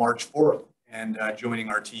Institute on March 4th and joining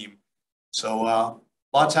our team. So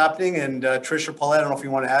lots happening. And Trish or Paulette, I don't know if you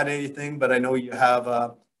want to add anything, but I know you have,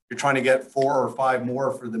 you're trying to get 4 or 5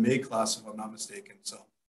 more for the May class, if I'm not mistaken. So.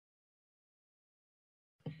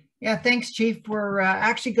 Yeah, thanks, Chief. We're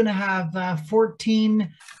actually going to have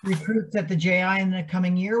 14 recruits at the JI in the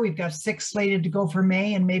coming year. We've got 6 slated to go for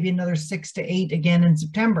May and maybe another 6 to 8 again in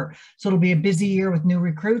September. So it'll be a busy year with new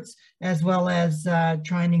recruits, as well as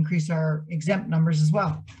try and increase our exempt numbers as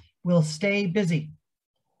well. We'll stay busy.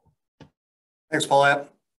 Thanks,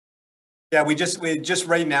 Paulette. Yeah, we just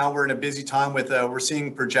right now we're in a busy time with we're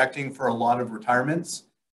seeing projecting for a lot of retirements.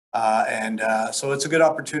 So it's a good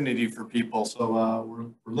opportunity for people.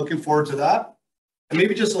 So we're looking forward to that. And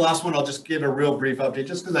maybe just the last one, I'll just give a real brief update,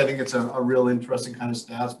 just because I think it's a real interesting kind of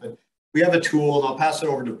stats. But we have a tool, and I'll pass it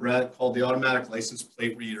over to Brett, called the Automatic License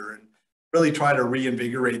Plate Reader, and really try to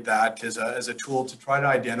reinvigorate that as a tool to try to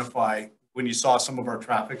identify, when you saw some of our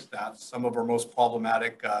traffic stats, some of our most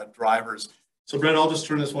problematic drivers. So Brett, I'll just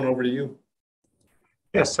turn this one over to you.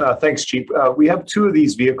 Yes, thanks, Chief. We have 2 of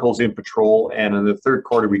these vehicles in patrol, and in the third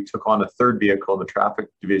quarter, we took on a 3rd vehicle in the traffic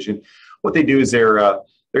division. What they do is they're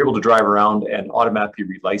able to drive around and automatically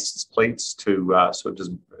read license plates so it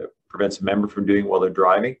doesn't prevents a member from doing it while they're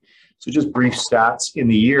driving. So just brief stats. In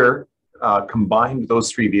the year, combined with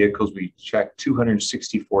those 3 vehicles, we checked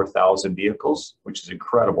 264,000 vehicles, which is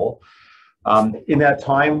incredible. In that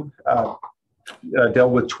time,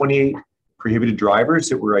 dealt with 28 prohibited drivers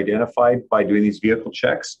that were identified by doing these vehicle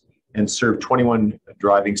checks, and served 21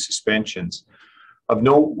 driving suspensions. Of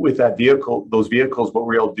note with those vehicles, what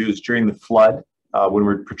we're able to do is during the flood, when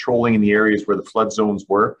we're patrolling in the areas where the flood zones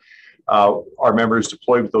were, our members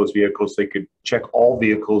deployed with those vehicles, they could check all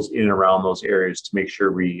vehicles in and around those areas to make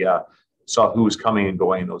sure we saw who was coming and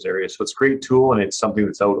going in those areas. So it's a great tool, and it's something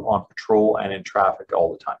that's out on patrol and in traffic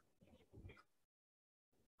all the time.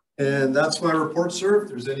 And that's my report, sir. If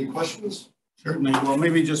there's any questions. Certainly. Well,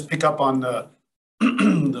 maybe just pick up on the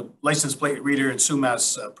the license plate reader in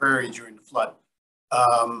Sumas Prairie during the flood.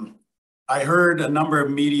 I heard a number of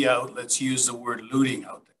media outlets use the word looting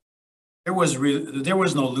out there. There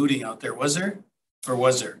was no looting out there, was there? Or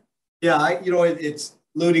was there? Yeah, it's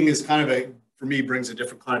looting is kind of for me, brings a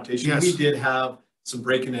different connotation. Yes. We did have some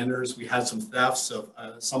break and enters. We had some thefts of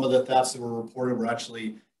some of the thefts that were reported were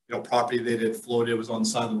actually property that had floated, was on the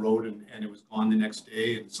side of the road, and it was gone the next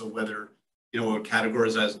day. And so whether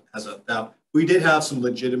categorized as a theft, we did have some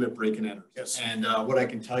legitimate break and enters. Yes. And what I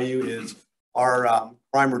can tell you is our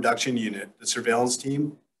crime reduction unit, the surveillance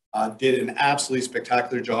team, did an absolutely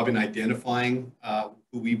spectacular job in identifying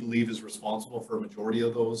who we believe is responsible for a majority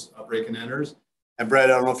of those break and enters. And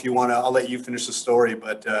Brett, I don't know if you want to, I'll let you finish the story,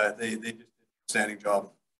 but they did an outstanding job.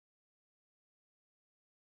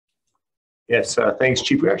 Yes, thanks,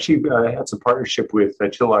 Chief. We actually had some partnership with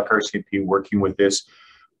Chilliwack RCMP working with this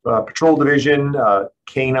patrol division,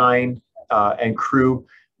 K9, and crew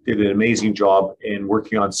did an amazing job in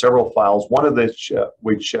working on several files. One of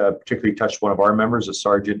which particularly touched one of our members, a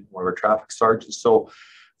sergeant, one of our traffic sergeants. So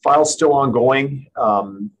files still ongoing,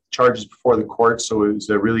 charges before the court. So it was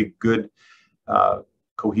a really good,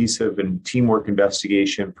 cohesive and teamwork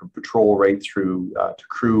investigation from patrol right through to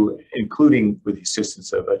crew, including with the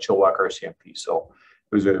assistance of Chilliwack RCMP. So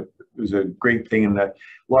it was a great thing, and a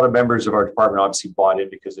lot of members of our department obviously bought in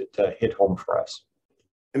because it hit home for us.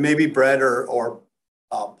 And maybe Brett or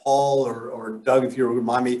Paul or Doug, if you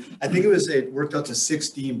remind me, I think it worked out to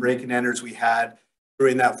 16 break and enters we had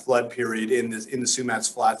during that flood period in the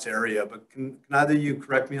Sumas Flats area. But can either of you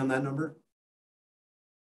correct me on that number?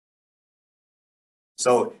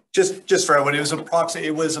 So just for everyone, it was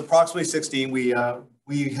approximately 16. We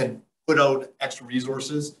had put out extra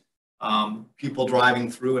resources, people driving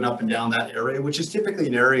through and up and down that area, which is typically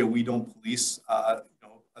an area we don't police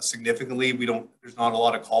significantly. There's not a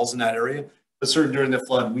lot of calls in that area, but certainly during the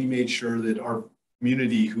flood, we made sure that our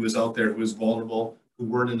community who was out there, who was vulnerable, who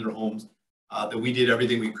weren't in their homes, that we did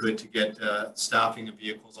everything we could to get staffing of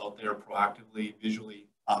vehicles out there proactively, visually,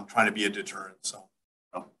 trying to be a deterrent. So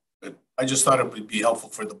But I just thought it would be helpful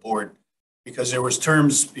for the board because there was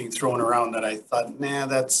terms being thrown around that I thought, nah,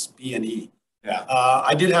 that's B&E. Yeah.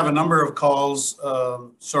 I did have a number of calls.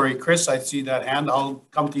 Sorry, Chris, I see that hand. I'll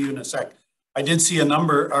come to you in a sec. I did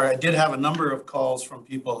have a number of calls from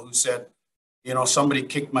people who said, you know, somebody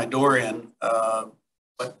kicked my door in,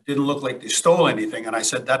 but didn't look like they stole anything. And I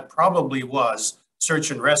said, that probably was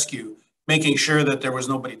search and rescue, making sure that there was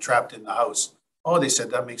nobody trapped in the house. Oh, they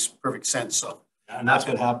said that makes perfect sense. So, and that's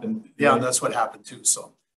what happened. Yeah, that's what happened too.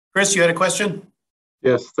 So, Chris, you had a question?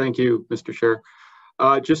 Yes, thank you, Mr. Chair.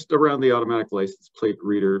 Just around the automatic license plate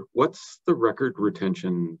reader, what's the record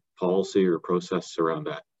retention policy or process around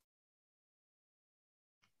that?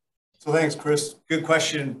 So thanks, Chris. Good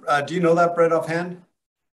question. Do you know that, Brett, offhand?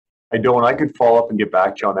 I don't. I could follow up and get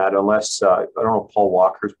back to you on that unless, I don't know, Paul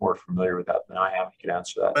Walker's more familiar with that than I am. He can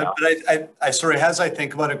answer that now. But I sorry, as I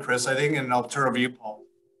think about it, Chris, I think, and I'll turn over to you, Paul,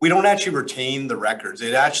 we don't actually retain the records.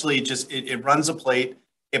 It actually just, it runs a plate.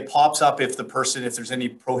 It pops up if there's any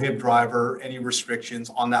prohib driver, any restrictions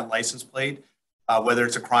on that license plate, whether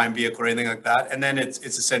it's a crime vehicle or anything like that. And then it's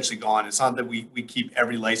essentially gone. It's not that we keep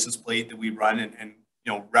every license plate that we run and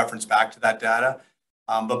you know, reference back to that data.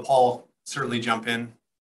 But Paul, certainly jump in.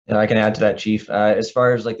 Yeah, I can add to that, Chief. As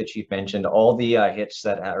far as like the Chief mentioned, all the hits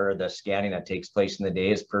or the scanning that takes place in the day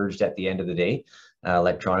is purged at the end of the day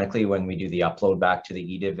electronically when we do the upload back to the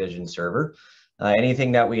eDivision server.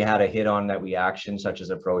 Anything that we had a hit on that we action, such as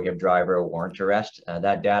a prohib driver or warrant arrest,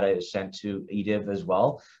 that data is sent to eDiv as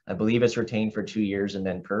well. I believe it's retained for 2 years and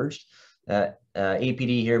then purged.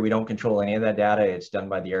 APD here, we don't control any of that data. It's done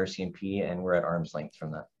by the RCMP and we're at arm's length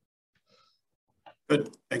from that. Good,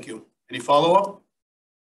 thank you. Any follow-up?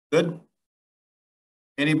 Good.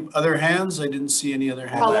 Any other hands? I didn't see any other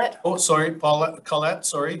hands. Paulette. Oh, sorry, Colette,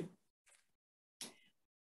 sorry.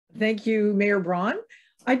 Thank you, Mayor Braun.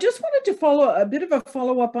 I just wanted to follow a bit of a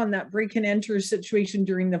follow-up on that break and enter situation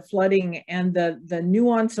during the flooding and the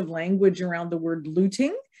nuance of language around the word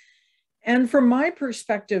looting. And from my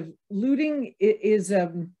perspective, looting is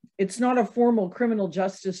it's not a formal criminal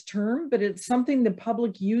justice term, but it's something the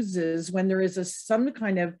public uses when there is some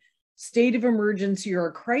kind of state of emergency or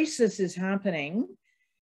a crisis is happening,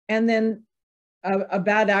 and then a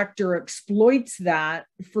bad actor exploits that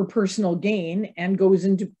for personal gain and goes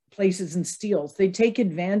into places and steals. They take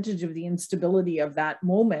advantage of the instability of that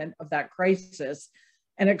moment, of that crisis,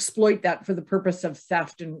 and exploit that for the purpose of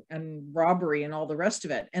theft and robbery and all the rest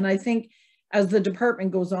of it. And I think as the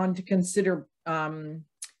department goes on to consider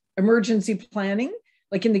emergency planning,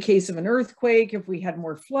 like in the case of an earthquake, if we had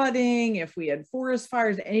more flooding, if we had forest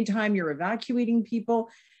fires, anytime you're evacuating people,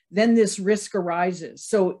 then this risk arises.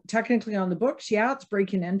 So technically on the books, yeah, it's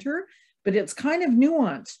break and enter, but it's kind of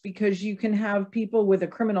nuanced because you can have people with a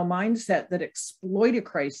criminal mindset that exploit a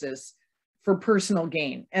crisis for personal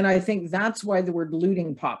gain. And I think that's why the word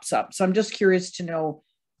looting pops up. So I'm just curious to know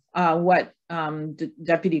what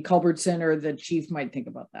Deputy Culbertson or the chief might think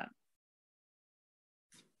about that.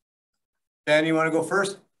 Dan, you want to go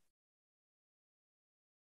first?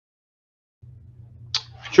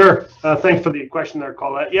 Sure. Thanks for the question there,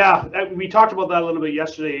 Colette. Yeah, we talked about that a little bit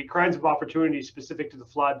yesterday. Crimes of opportunity specific to the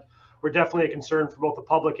flood were definitely a concern for both the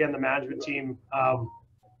public and the management team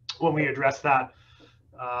when we addressed that.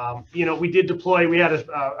 You know, we had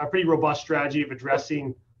a pretty robust strategy of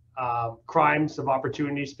addressing crimes of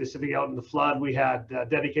opportunity specifically out in the flood. We had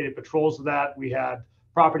dedicated patrols of that. We had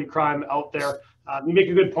property crime out there. You make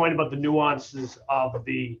a good point about the nuances of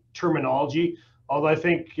the terminology. Although I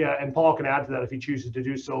think, and Paul can add to that if he chooses to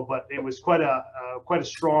do so, but it was quite a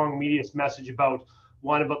strong media message about,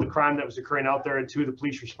 one, about the crime that was occurring out there, and two, the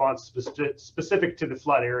police response specific to the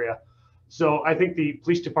flood area. So I think the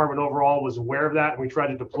police department overall was aware of that, and we tried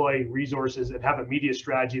to deploy resources and have a media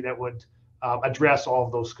strategy that would address all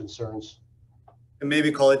of those concerns. And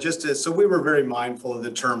maybe call it just so we were very mindful of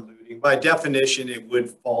the term looting. By definition, it would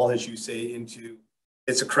fall, as you say, into,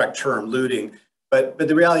 it's a correct term, looting. But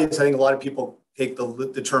the reality is, I think a lot of people take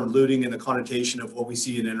the term looting in the connotation of what we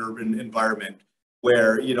see in an urban environment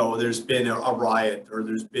where, you know, there's been a riot or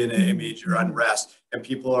there's been a major unrest and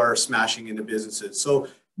people are smashing into businesses. So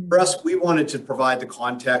for us, we wanted to provide the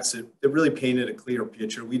context that really painted a clear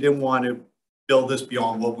picture. We didn't want to build this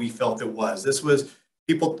beyond what we felt it was. This was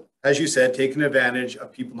people, as you said, taking advantage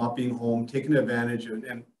of people not being home, taking advantage of,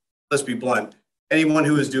 and let's be blunt, anyone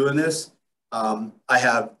who is doing this, I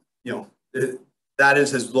have, you know, that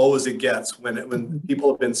is as low as it gets when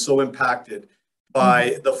people have been so impacted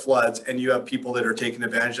by the floods, and you have people that are taking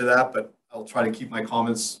advantage of that. But I'll try to keep my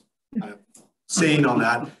comments sane on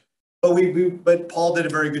that. But Paul did a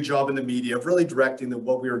very good job in the media of really directing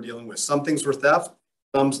what we were dealing with. Some things were theft,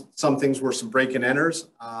 Some things were some break and enters,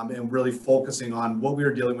 and really focusing on what we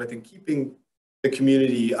were dealing with and keeping the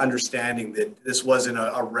community understanding that this wasn't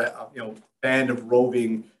a band of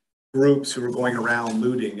roving groups who were going around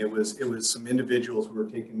looting. It was some individuals who were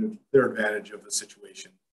taking their advantage of the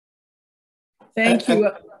situation. Thank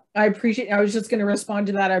you. I appreciate, I was just going to respond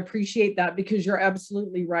to that. I appreciate that because you're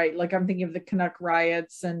absolutely right. Like I'm thinking of the Canuck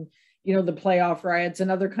riots and, you know, the playoff riots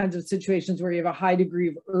and other kinds of situations where you have a high degree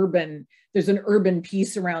of there's an urban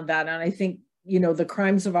piece around that. And I think, you know, the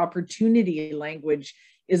crimes of opportunity language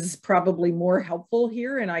is probably more helpful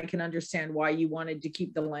here. And I can understand why you wanted to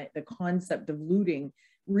keep the concept of looting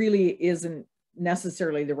really isn't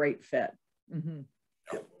necessarily the right fit. Mm-hmm.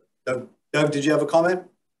 Doug, did you have a comment?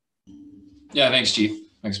 Yeah, thanks, Chief.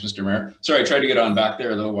 Thanks, Mr. Mayor. Sorry, I tried to get on back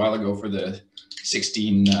there a little while ago for the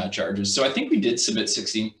 16 charges. So I think we did submit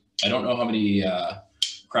 16. I don't know how many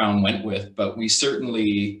Crown went with, but we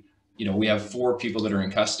certainly, you know, we have 4 people that are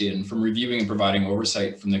in custody, and from reviewing and providing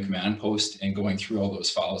oversight from the command post and going through all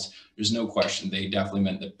those files, there's no question they definitely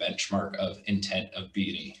met the benchmark of intent of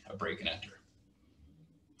being a break and enter.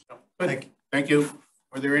 Thank you.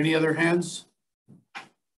 Are there any other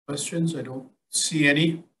questions? I don't see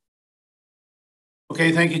any.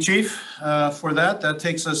 Okay, thank you, Chief, for that. That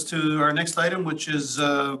takes us to our next item, which is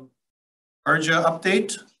ARJA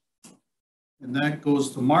update. And that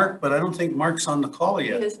goes to Mark, but I don't think Mark's on the call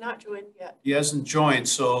yet. He has not joined yet. He hasn't joined,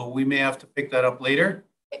 so we may have to pick that up later.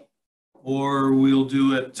 Okay. Or we'll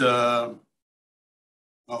do it, well,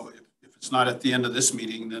 if it's not at the end of this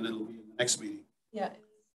meeting, then it'll be in the next meeting. Yeah,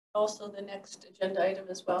 also the next agenda item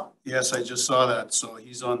as well. Yes, I just saw that. So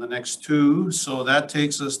he's on the next 2. So that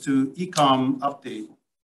takes us to ECOM update.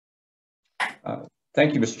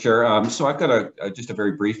 Thank you, Mr. Chair. So I've got just a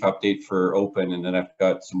very brief update for open, and then I've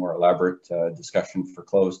got some more elaborate discussion for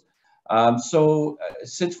closed.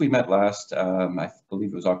 Since we met last, I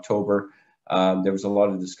believe it was October, there was a lot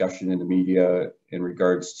of discussion in the media in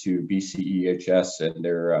regards to BCEHS and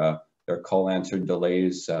their call answer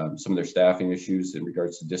delays, some of their staffing issues in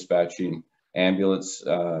regards to dispatching ambulances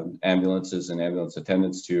and ambulance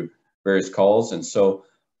attendants to various calls. And so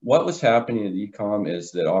what was happening at ECOM is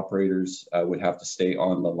that operators would have to stay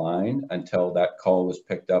on the line until that call was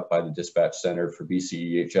picked up by the dispatch center for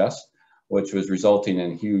BCEHS, which was resulting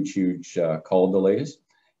in huge call delays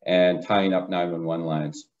and tying up 911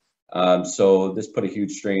 lines. So this put a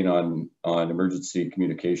huge strain on emergency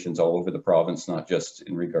communications all over the province, not just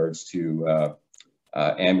in regards to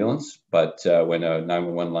ambulance, but when a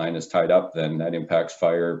 911 line is tied up, then that impacts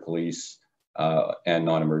fire, police, and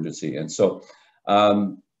non-emergency. And so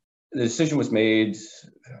the decision was made,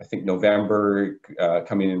 I think November,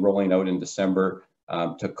 coming and rolling out in December,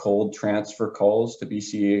 to cold transfer calls to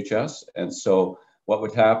BCEHS. And so what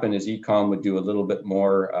would happen is ECOM would do a little bit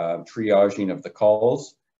more triaging of the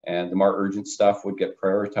calls, and the more urgent stuff would get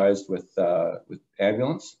prioritized with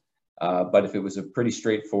ambulance. But if it was a pretty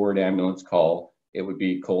straightforward ambulance call, it would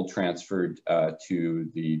be cold transferred to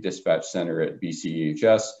the dispatch center at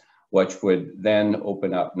BCEHS, which would then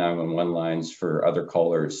open up 911 lines for other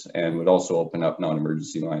callers and would also open up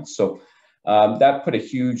non-emergency lines. So that put a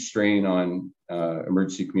huge strain on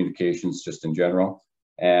emergency communications just in general.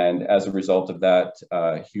 And as a result of that,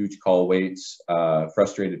 huge call waits,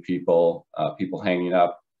 frustrated people, people hanging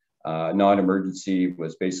up. Non-emergency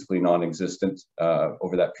was basically non-existent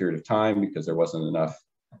over that period of time because there wasn't enough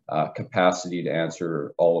capacity to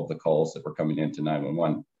answer all of the calls that were coming into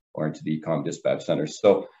 911 or into the ECOM dispatch centers.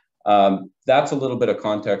 So that's a little bit of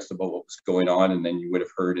context about what was going on. And then you would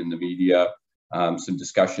have heard in the media some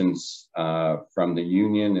discussions from the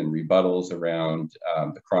union and rebuttals around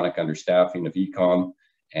the chronic understaffing of ECOM,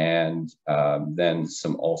 and then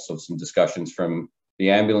also some discussions from the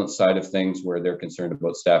ambulance side of things where they're concerned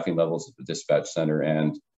about staffing levels at the dispatch center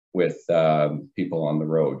and with people on the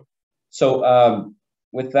road. So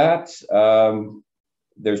with that,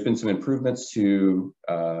 there's been some improvements to,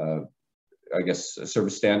 I guess,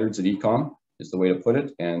 service standards at ECOM is the way to put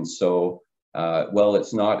it. And so, well,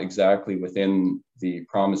 it's not exactly within the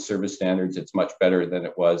promised service standards. It's much better than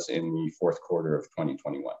it was in the 4th quarter of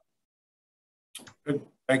 2021. Good.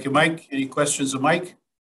 Thank you, Mike. Any questions of Mike?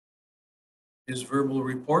 His verbal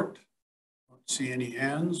report. Don't see any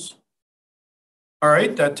hands. All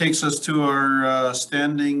right, that takes us to our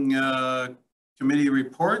standing committee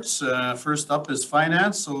reports. First up is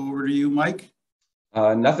finance. So over to you, Mike.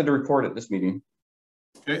 Nothing to report at this meeting.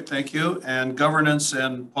 Okay, thank you. And governance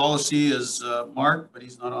and policy is Mark, but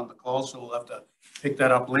he's not on the call, so we'll have to pick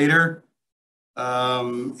that up later.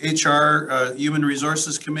 HR, Human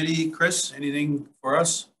Resources Committee, Chris, anything for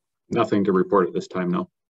us? Nothing to report at this time, no.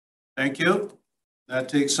 Thank you. That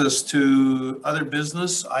takes us to other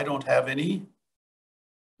business. I don't have any,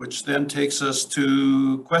 which then takes us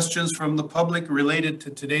to questions from the public related to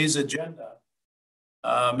today's agenda.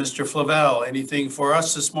 Mr. Flavel, anything for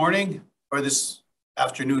us this morning or this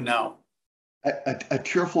afternoon now? A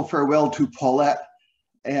cheerful farewell to Paulette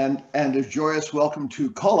and a joyous welcome to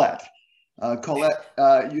Colette. Colette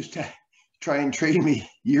used to try and train me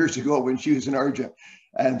years ago when she was in Arja.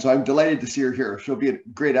 And so I'm delighted to see her here. She'll be a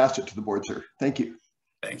great asset to the board, sir. Thank you.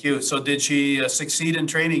 Thank you. So did she succeed in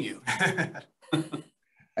training you?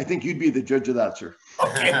 I think you'd be the judge of that, sir.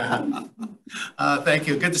 Okay. Thank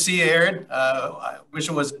you. Good to see you, Aaron. I wish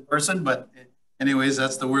it was in person, but anyways,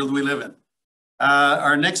 that's the world we live in.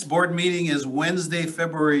 Our next board meeting is Wednesday,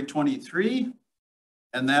 February 23.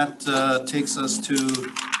 And that takes us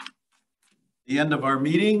to the end of our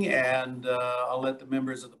meeting, and I'll let the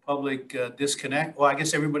members of the public disconnect. Well, I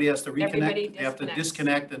guess everybody has to reconnect. They have to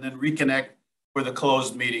disconnect and then reconnect for the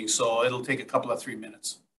closed meeting. So it'll take a couple of 3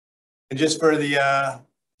 minutes. And just for the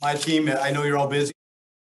my team, I know you're all busy.